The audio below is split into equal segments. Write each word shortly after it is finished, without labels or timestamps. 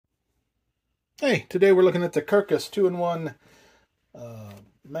Hey, today we're looking at the KIRKAS 2-in-1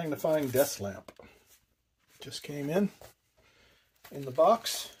 magnifying desk lamp. Just came in the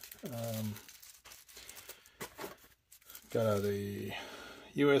box. Got a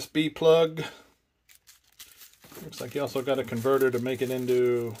USB plug. Looks like you also got a converter to make it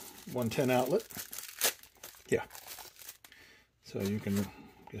into 110 outlet. Yeah. So you can,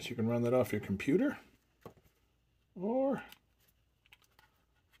 guess you can run that off your computer or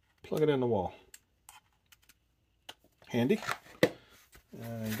plug it in the wall. Handy.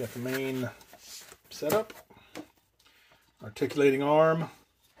 You got the main setup, articulating arm,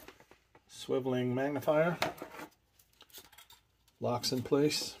 swiveling magnifier, locks in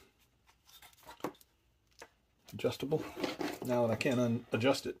place, adjustable. Now that I can't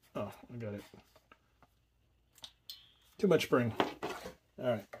adjust it. Oh, I got it. Too much spring.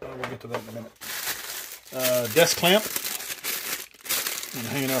 Alright, we'll get to that in a minute. Desk clamp. And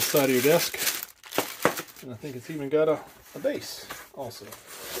hanging outside of your desk. And I think it's even got a base also.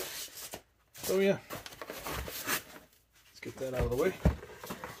 So yeah. Let's get that out of the way.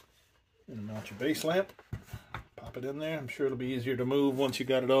 And mount your base lamp. Pop it in there. I'm sure it'll be easier to move once you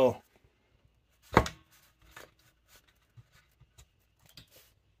got it all.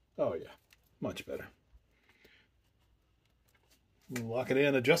 Oh yeah, much better. Lock it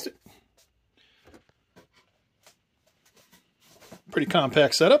in, adjust it. Pretty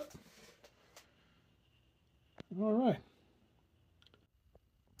compact setup. All right.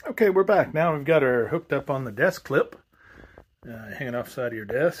 Okay, we're back. Now we've got her hooked up on the desk clip, hanging off the side of your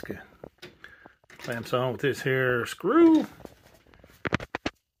desk. Clamps on with this here screw.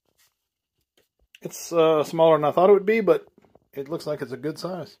 It's smaller than I thought it would be, but it looks like it's a good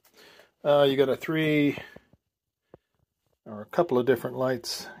size. You got a couple of different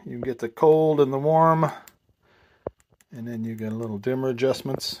lights. You can get the cold and the warm, and then you get a little dimmer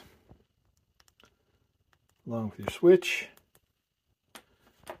adjustments along with your switch.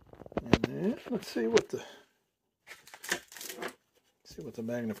 And then let's see what the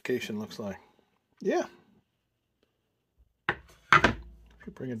magnification looks like. Yeah. If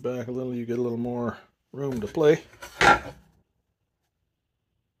you bring it back a little, you get a little more room to play.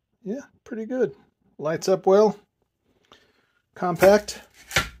 Yeah, pretty good. Lights up well. Compact,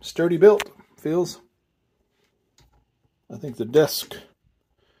 sturdy built. Feels. I think the desk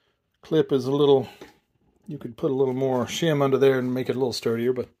clip is a little, you could put a little more shim under there and make it a little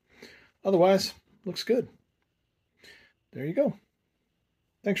sturdier, but otherwise, looks good. There you go.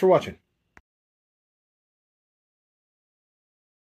 Thanks for watching.